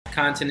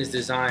content is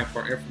designed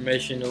for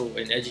informational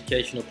and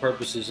educational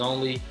purposes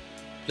only.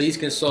 Please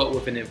consult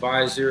with an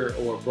advisor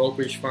or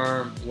brokerage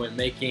firm when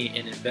making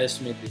an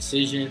investment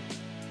decision.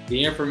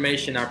 The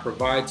information I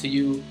provide to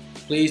you,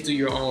 please do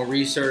your own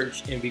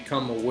research and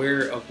become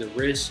aware of the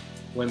risks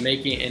when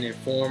making an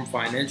informed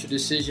financial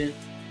decision.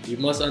 You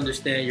must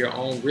understand your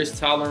own risk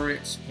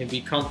tolerance and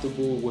be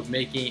comfortable with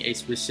making a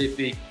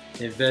specific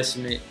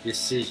investment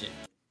decision.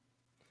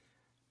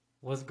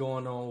 What's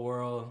going on,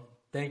 world?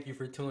 Thank you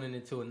for tuning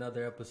into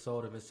another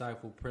episode of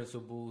Insightful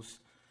Principles.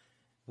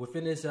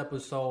 Within this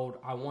episode,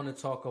 I want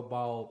to talk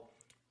about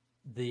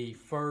the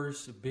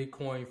first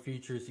Bitcoin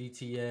futures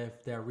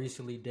ETF that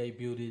recently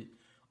debuted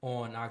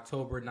on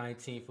October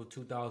 19th of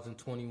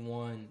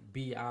 2021.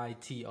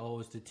 BITO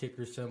is the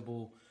ticker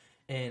symbol.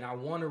 And I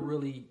want to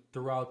really,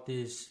 throughout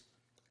this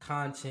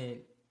content,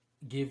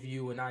 give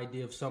you an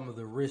idea of some of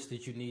the risks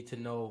that you need to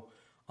know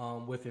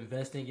with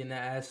investing in the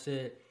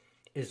asset,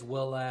 as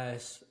well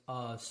as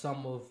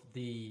some of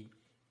the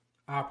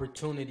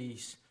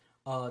opportunities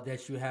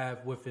that you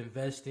have with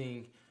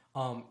investing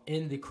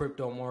in the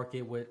crypto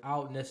market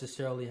without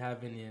necessarily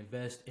having to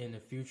invest in a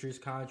futures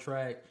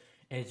contract,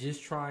 and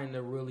just trying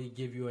to really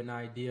give you an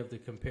idea of the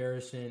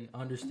comparison,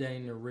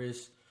 understanding the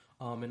risk,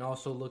 and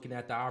also looking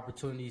at the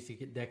opportunities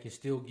that can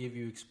still give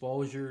you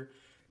exposure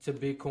to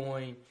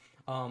Bitcoin.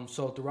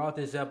 So throughout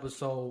this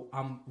episode,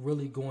 I'm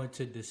really going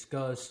to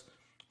discuss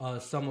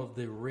some of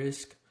the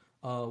risk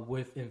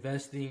with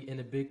investing in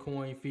the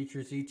Bitcoin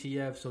futures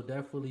ETF. So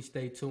definitely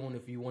stay tuned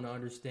if you want to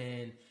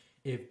understand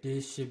if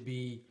this should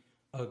be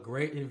a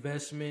great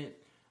investment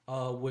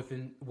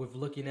with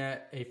looking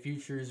at a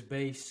futures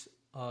based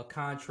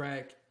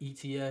contract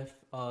ETF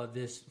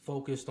that's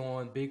focused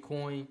on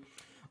Bitcoin,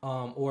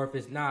 or if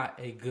it's not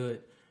a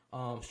good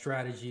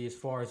strategy as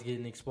far as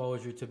getting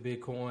exposure to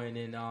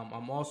Bitcoin. And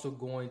I'm also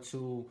going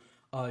to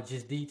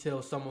just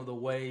detail some of the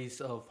ways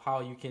of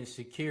how you can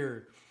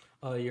secure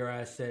your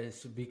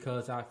assets,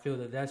 because I feel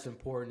that that's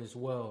important as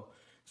well.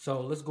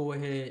 So let's go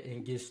ahead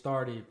and get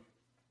started.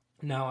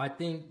 Now, I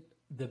think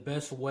the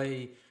best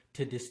way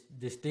to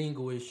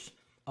distinguish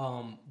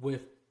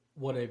with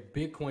what a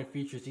Bitcoin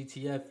futures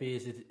ETF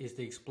is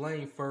to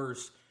explain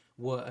first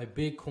what a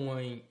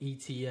Bitcoin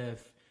ETF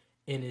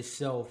in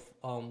itself,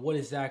 what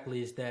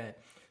exactly is that?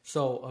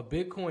 So a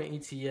Bitcoin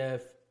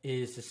ETF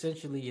is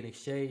essentially an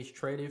exchange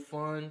traded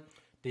fund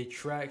that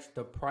tracks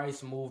the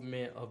price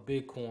movement of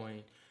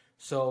Bitcoin.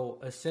 So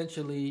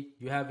essentially,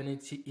 you have an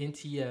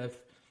ETF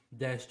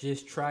that's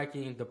just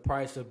tracking the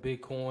price of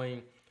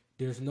Bitcoin.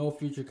 There's no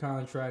future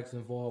contracts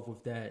involved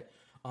with that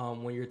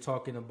when you're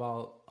talking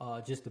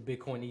about just the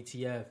Bitcoin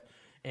ETF.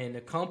 And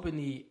the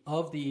company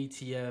of the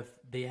ETF,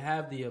 they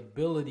have the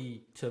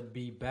ability to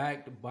be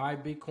backed by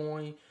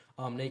Bitcoin.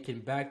 They can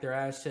back their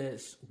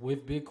assets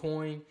with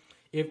Bitcoin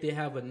if they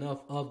have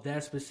enough of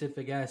that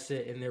specific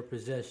asset in their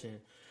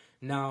possession.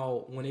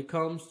 Now, when it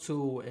comes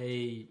to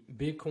a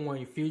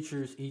Bitcoin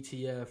futures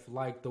ETF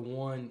like the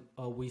one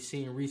we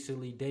seen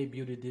recently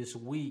debuted this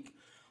week,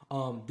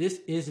 this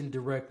isn't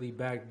directly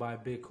backed by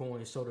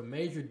Bitcoin. So the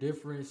major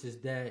difference is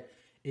that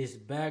it's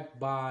backed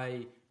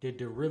by the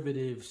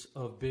derivatives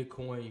of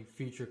Bitcoin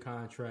future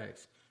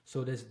contracts.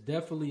 So that's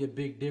definitely a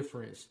big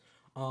difference.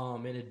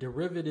 And a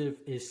derivative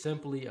is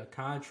simply a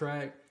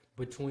contract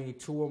between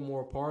two or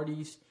more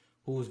parties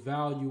whose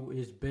value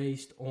is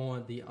based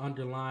on the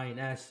underlying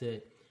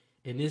asset.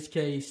 In this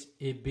case,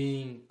 it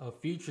being a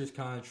futures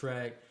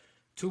contract,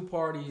 two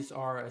parties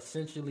are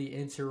essentially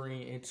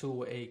entering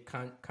into a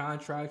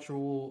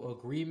contractual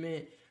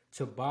agreement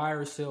to buy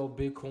or sell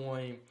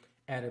Bitcoin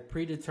at a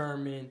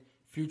predetermined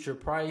future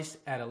price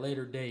at a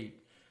later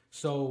date.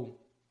 So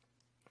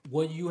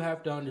what you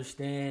have to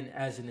understand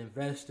as an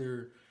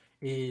investor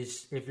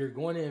is, if you're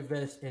going to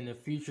invest in a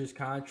futures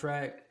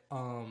contract,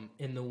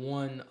 in the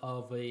one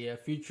of a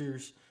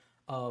futures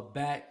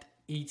backed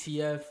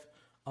ETF,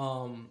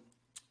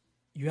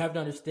 you have to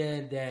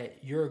understand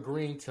that you're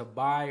agreeing to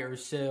buy or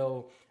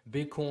sell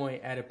Bitcoin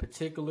at a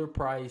particular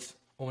price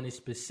on a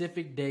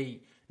specific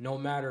date, no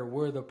matter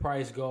where the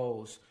price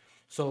goes.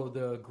 So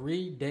the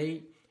agreed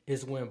date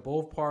is when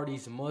both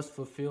parties must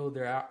fulfill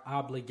their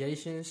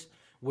obligations,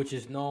 which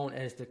is known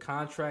as the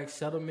contract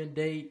settlement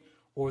date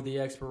or the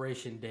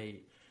expiration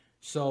date.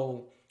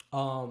 So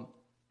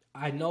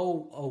I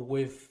know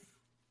with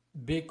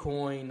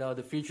Bitcoin,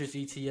 the futures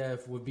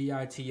ETF with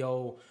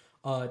BITO,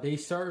 they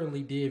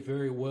certainly did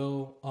very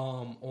well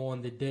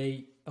on the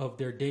day of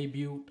their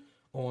debut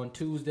on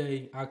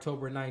Tuesday,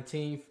 October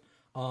 19th.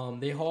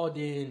 They hauled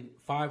in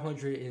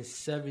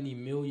 570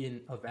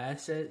 million of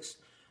assets.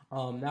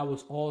 That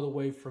was all the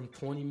way from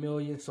 20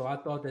 million. So I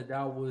thought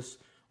that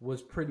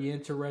was pretty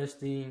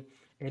interesting.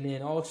 And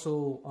then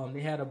also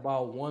they had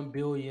about 1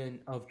 billion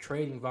of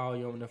trading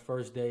volume on the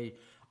first day,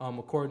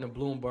 according to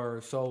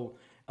Bloomberg. So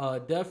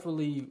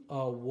definitely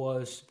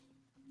was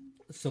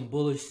some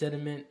bullish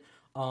sentiment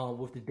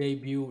with the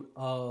debut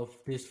of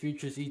this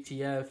futures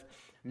ETF.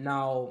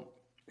 Now,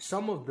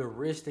 some of the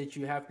risks that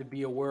you have to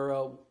be aware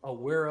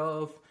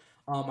of,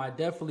 I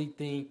definitely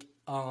think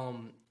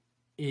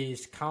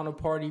is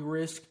counterparty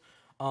risk.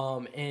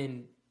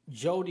 And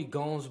Jody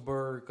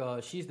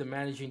Gonsberg, she's the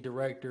managing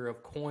director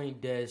of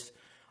CoinDesk.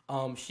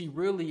 She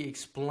really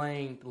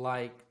explained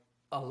like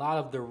a lot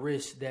of the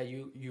risks that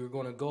you're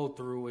going to go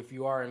through if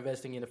you are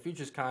investing in a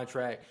futures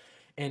contract.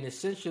 And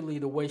essentially,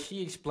 the way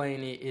she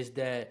explained it is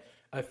that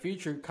a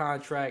future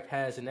contract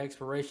has an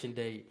expiration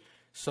date.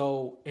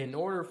 So in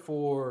order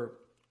for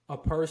a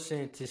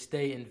person to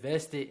stay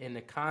invested in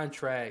the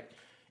contract,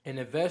 an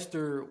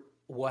investor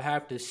will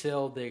have to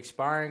sell the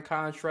expiring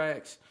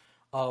contracts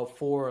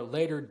for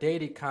later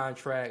dated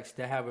contracts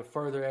that have a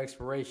further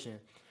expiration.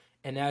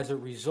 And as a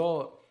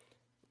result,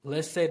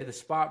 let's say that the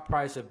spot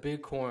price of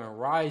Bitcoin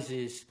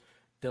rises,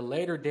 the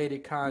later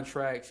dated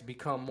contracts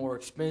become more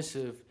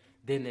expensive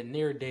than the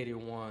near dated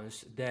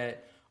ones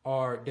that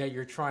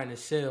you're trying to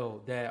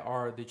sell, that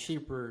are the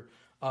cheaper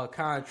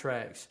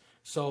contracts.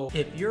 So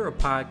if you're a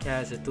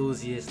podcast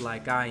enthusiast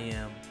like I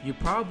am, you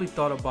probably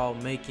thought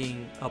about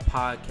making a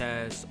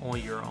podcast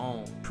on your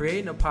own.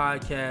 Creating a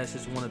podcast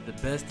is one of the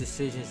best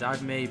decisions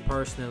I've made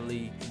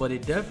personally, but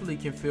it definitely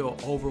can feel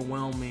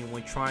overwhelming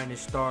when trying to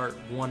start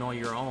one on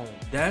your own.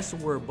 That's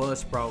where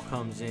Buzzsprout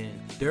comes in.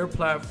 Their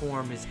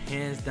platform is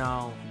hands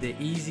down the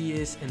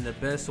easiest and the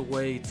best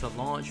way to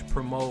launch,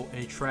 promote,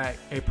 and track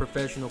a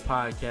professional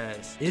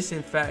podcast. It's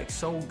in fact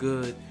so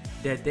good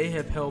that they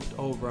have helped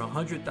over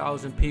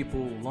 100,000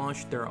 people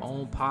launch their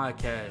own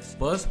podcasts.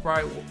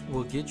 Buzzsprout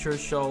will get your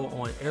show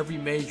on every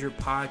major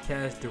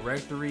podcast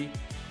directory,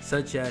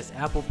 such as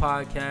Apple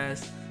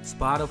Podcasts,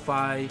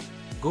 Spotify,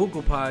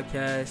 Google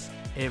Podcasts,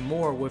 and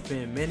more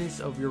within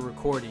minutes of your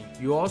recording.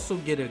 You also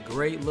get a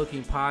great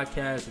looking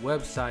podcast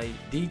website,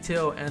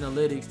 detailed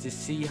analytics to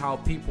see how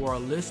people are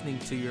listening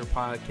to your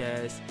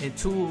podcast, and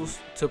tools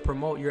to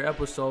promote your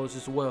episodes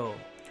as well.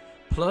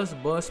 Plus,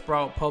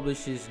 Buzzsprout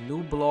publishes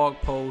new blog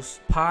posts,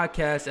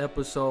 podcast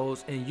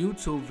episodes, and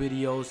YouTube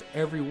videos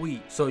every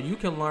week, so you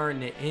can learn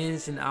the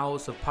ins and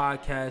outs of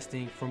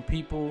podcasting from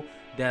people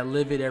that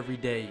live it every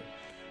day.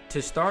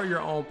 To start your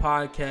own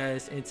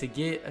podcast and to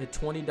get a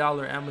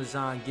 $20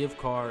 Amazon gift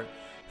card,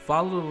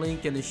 follow the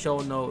link in the show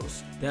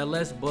notes that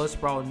lets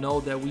Buzzsprout know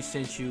that we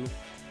sent you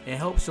and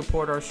help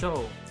support our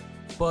show.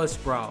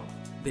 Buzzsprout,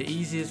 the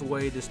easiest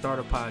way to start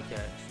a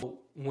podcast.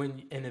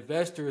 When an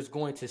investor is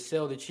going to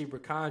sell the cheaper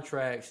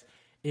contracts,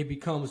 it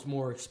becomes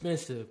more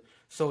expensive.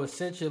 So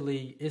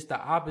essentially, it's the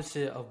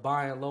opposite of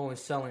buying low and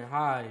selling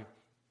high.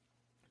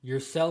 You're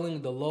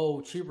selling the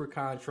low, cheaper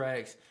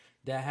contracts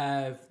that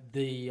have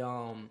the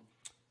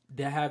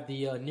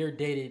near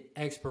dated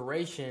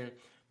expiration,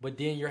 but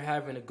then you're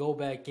having to go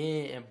back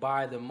in and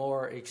buy the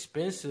more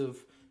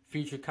expensive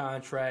future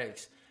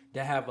contracts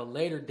that have a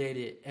later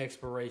dated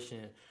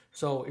expiration.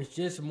 So it's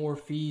just more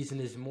fees and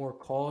there's more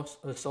costs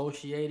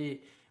associated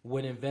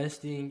with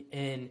investing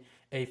in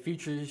a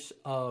futures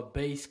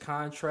based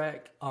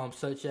contract,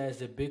 such as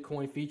the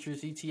Bitcoin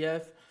futures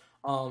ETF.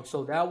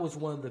 So that was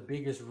one of the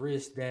biggest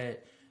risks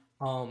that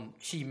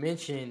she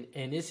mentioned,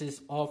 and this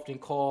is often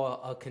called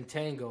a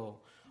contango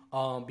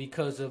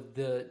because of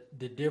the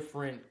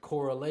different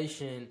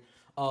correlation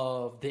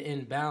of the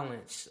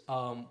imbalance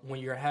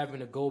when you're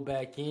having to go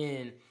back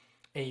in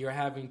and you're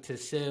having to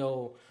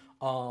sell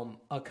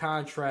a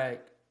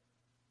contract,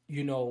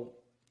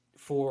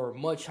 for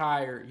much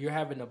higher. You're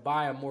having to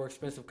buy a more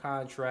expensive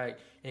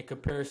contract in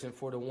comparison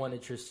for the one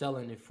that you're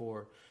selling it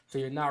for. So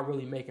you're not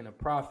really making a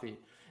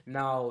profit.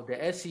 Now,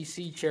 the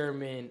SEC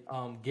chairman,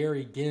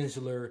 Gary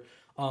Gensler,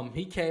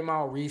 he came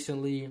out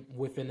recently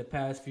within the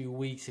past few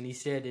weeks, and he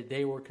said that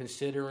they were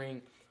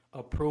considering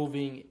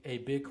approving a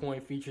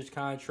Bitcoin futures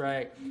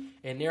contract.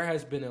 And there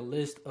has been a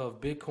list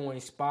of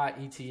Bitcoin spot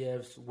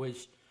ETFs,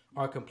 which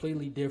are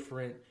completely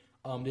different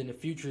than the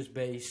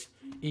futures-based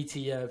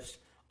ETFs.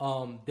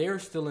 They're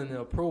still in the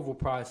approval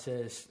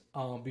process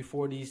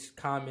before these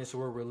comments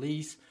were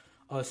released.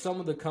 Some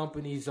of the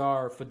companies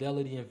are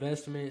Fidelity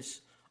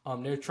Investments.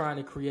 They're trying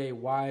to create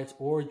Wise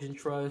Origin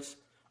Trust.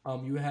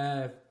 You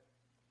have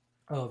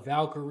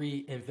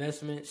Valkyrie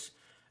Investments,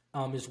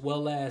 as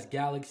well as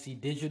Galaxy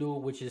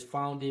Digital, which is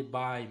founded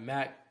by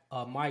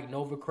Mike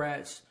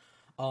Novogratz,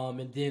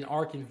 and then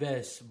ARK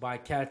Invest by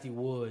Cathie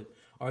Wood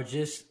are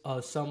just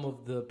some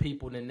of the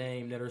people to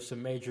name that are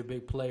some major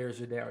big players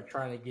that are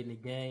trying to get in the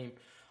game.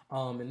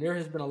 And there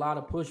has been a lot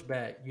of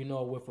pushback,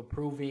 with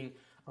approving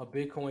a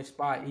Bitcoin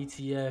spot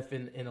ETF,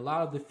 and a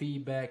lot of the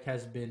feedback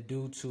has been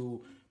due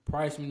to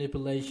price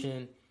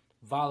manipulation,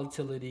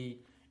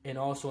 volatility, and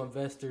also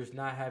investors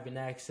not having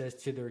access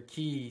to their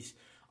keys.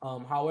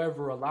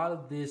 However, a lot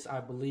of this, I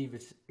believe,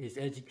 is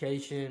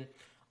education.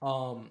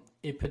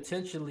 It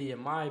potentially, in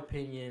my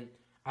opinion,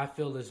 I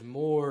feel is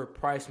more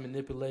price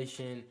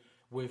manipulation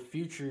with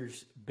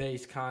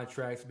futures-based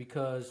contracts,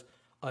 because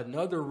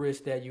another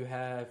risk that you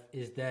have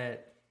is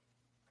that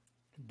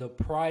the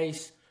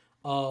price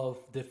of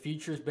the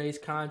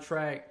futures-based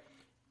contract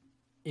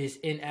is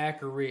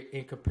inaccurate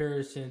in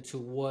comparison to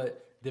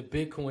what the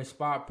Bitcoin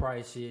spot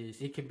price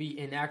is. It can be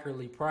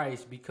inaccurately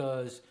priced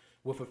because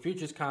with a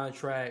futures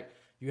contract,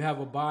 you have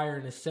a buyer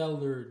and a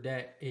seller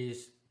that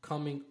is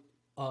coming,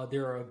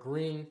 they're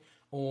agreeing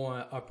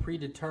on a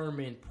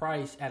predetermined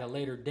price at a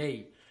later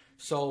date.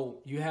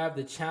 So you have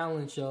the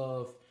challenge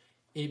of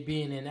it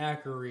being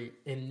inaccurate,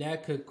 and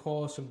that could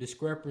cause some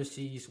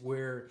discrepancies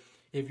where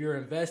if you're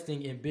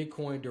investing in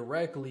Bitcoin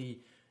directly,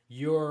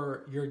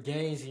 your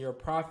gains and your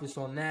profits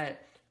on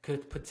that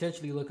could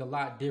potentially look a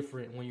lot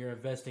different when you're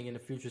investing in a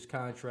futures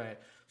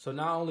contract. So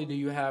not only do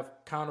you have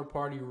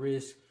counterparty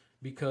risk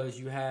because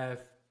you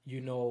have,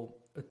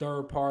 a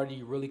third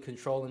party really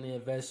controlling the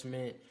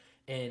investment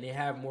and they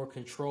have more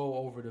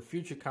control over the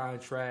future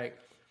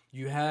contract,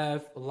 you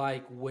have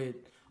what's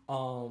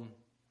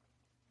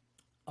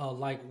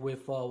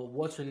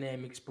her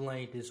name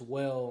explained as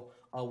well,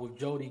 with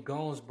Jody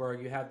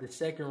Gonsberg, you have the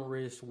second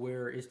risk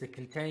where it's the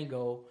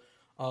contango,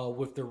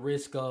 with the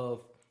risk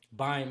of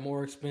buying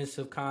more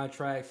expensive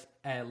contracts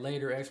at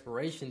later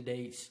expiration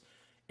dates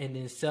and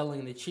then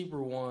selling the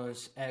cheaper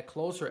ones at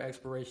closer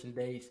expiration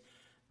dates.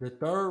 The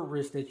third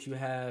risk that you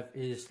have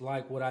is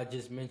like what I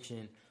just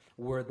mentioned,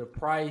 where the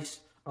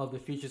price of the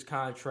futures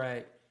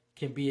contract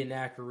can be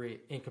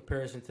inaccurate in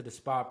comparison to the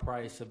spot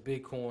price of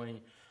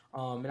Bitcoin.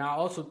 And I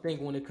also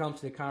think when it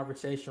comes to the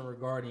conversation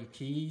regarding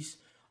keys,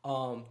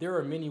 there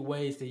are many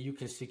ways that you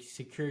can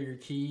secure your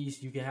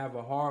keys. You can have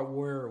a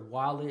hardware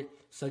wallet,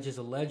 such as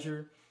a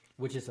Ledger,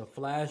 which is a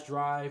flash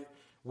drive,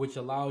 which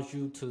allows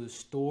you to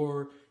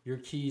store your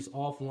keys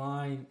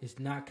offline. It's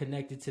not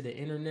connected to the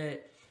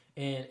internet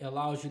and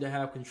allows you to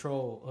have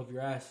control of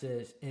your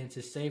assets and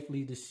to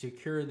safely to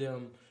secure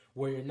them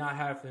where you're not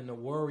having to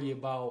worry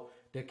about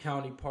the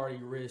counterparty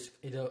risk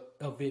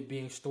of it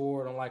being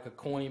stored on like a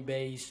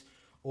Coinbase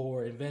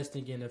or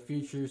investing in a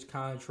futures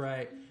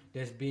contract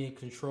that's being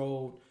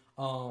controlled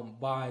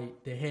by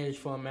the hedge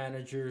fund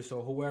managers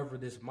or whoever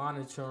that's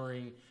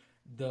monitoring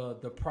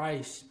the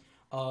price.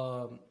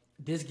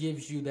 This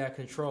gives you that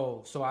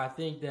control. So I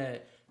think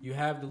that you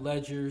have the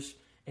ledgers,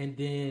 and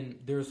then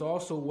there's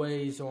also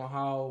ways on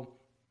how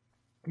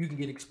you can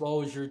get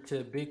exposure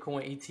to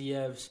Bitcoin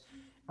ETFs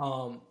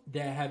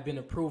that have been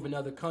approved in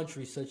other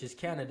countries, such as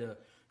Canada.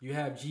 You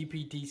have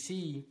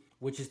GPTC,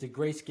 which is the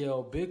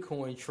Grayscale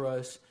Bitcoin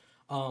Trust.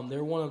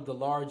 They're one of the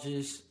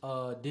largest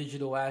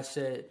digital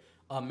asset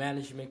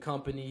management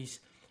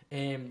companies,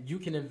 and you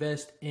can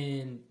invest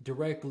in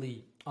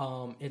directly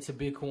into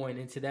Bitcoin,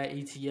 into that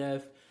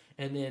ETF.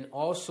 And then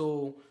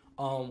also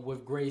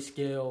with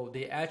Grayscale,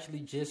 they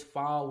actually just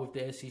filed with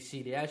the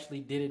SEC. They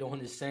actually did it on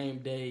the same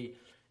day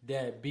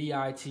that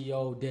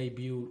BITO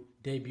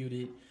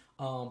debuted it.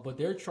 But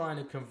they're trying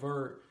to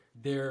convert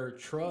their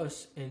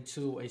trust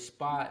into a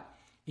spot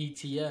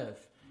ETF.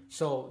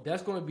 So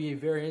that's going to be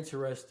very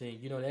interesting.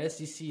 The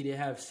SEC, they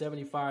have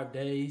 75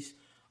 days,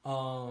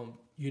 to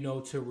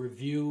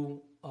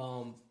review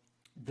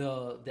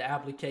the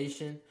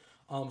application.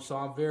 So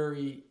I'm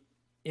very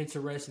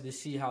interested to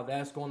see how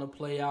that's going to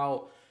play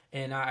out.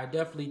 And I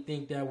definitely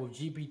think that with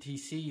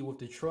GPTC, with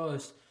the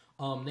trust,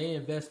 they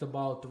invest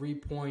about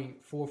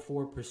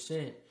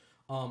 3.44%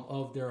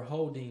 of their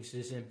holdings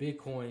is in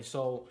Bitcoin.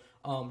 So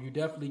you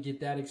definitely get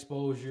that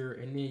exposure.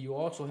 And then you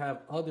also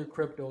have other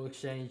crypto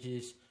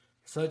exchanges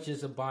such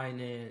as a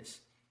Binance.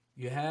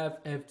 You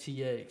have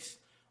FTX.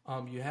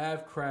 You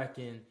have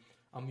Kraken.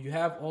 You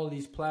have all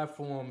these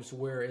platforms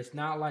where it's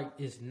not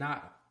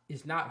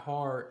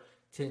hard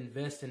to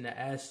invest in the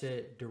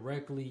asset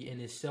directly in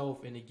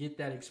itself and to get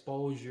that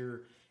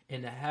exposure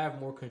and to have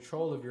more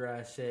control of your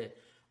asset.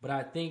 But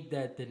I think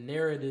that the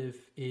narrative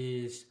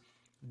is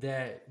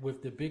that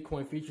with the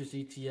Bitcoin Futures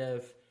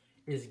ETF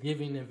is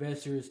giving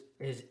investors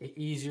is an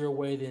easier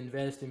way to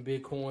invest in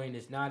Bitcoin.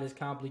 It's not as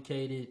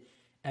complicated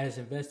as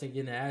investing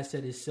in the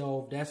asset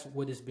itself. That's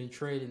what has been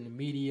traded in the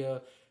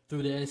media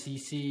through the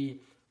SEC.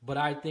 But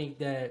I think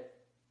that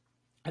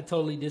I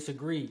totally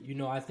disagree.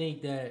 I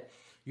think that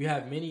you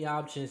have many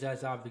options,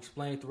 as I've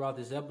explained throughout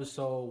this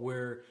episode,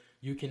 where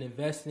you can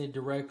invest in it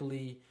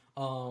directly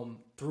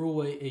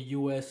through a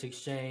U.S.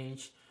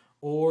 exchange,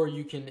 or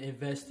you can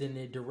invest in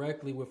it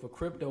directly with a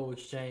crypto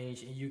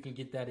exchange, and you can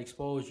get that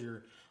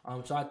exposure.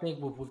 So I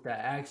think with the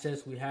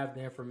access we have,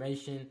 the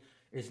information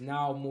is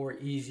now more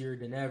easier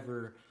than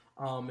ever.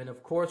 And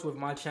of course, with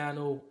my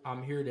channel,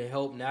 I'm here to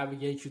help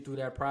navigate you through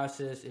that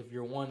process. If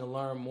you're wanting to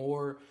learn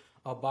more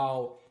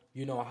about,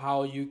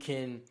 how you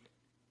can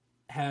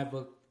have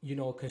a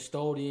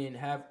custodian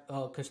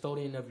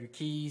of your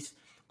keys,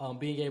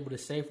 being able to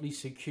safely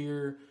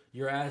secure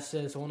your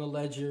assets on a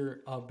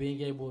ledger, being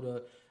able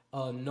to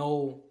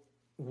know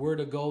where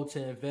to go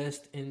to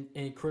invest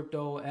in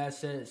crypto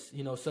assets,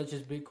 such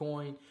as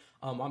Bitcoin.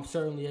 I'm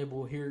certainly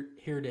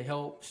here to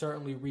help,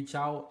 certainly reach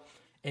out.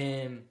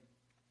 And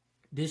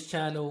this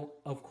channel,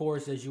 of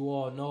course, as you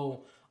all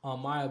know,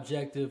 my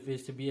objective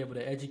is to be able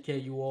to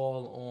educate you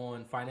all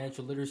on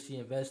financial literacy,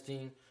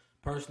 investing,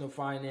 personal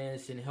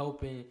finance, and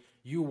helping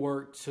you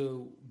work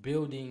to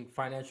building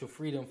financial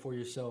freedom for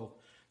yourself.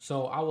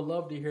 So I would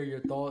love to hear your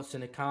thoughts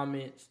in the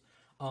comments.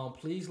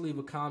 Please leave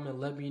a comment.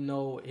 Let me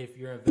know if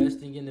you're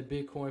investing in the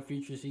Bitcoin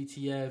Futures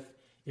ETF,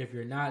 if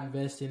you're not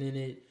investing in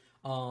it.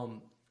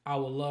 I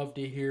would love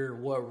to hear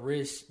what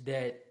risks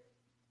that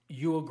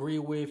you agree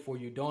with or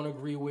you don't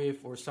agree with,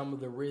 or some of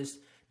the risks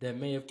that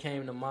may have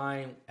came to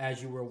mind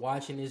as you were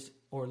watching this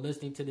or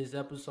listening to this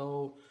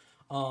episode.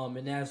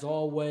 And as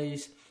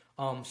always,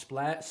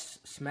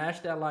 smash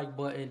that like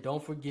button.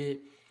 Don't forget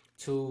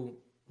to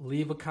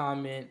leave a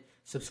comment,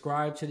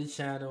 subscribe to the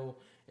channel,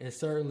 and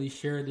certainly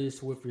share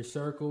this with your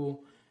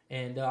circle.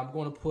 And I'm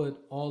going to put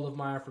all of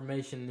my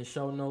information in the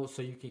show notes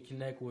so you can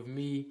connect with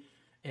me.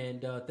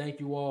 And thank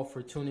you all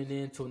for tuning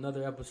in to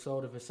another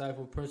episode of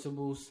Insightful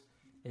Principles,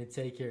 and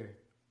take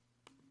care.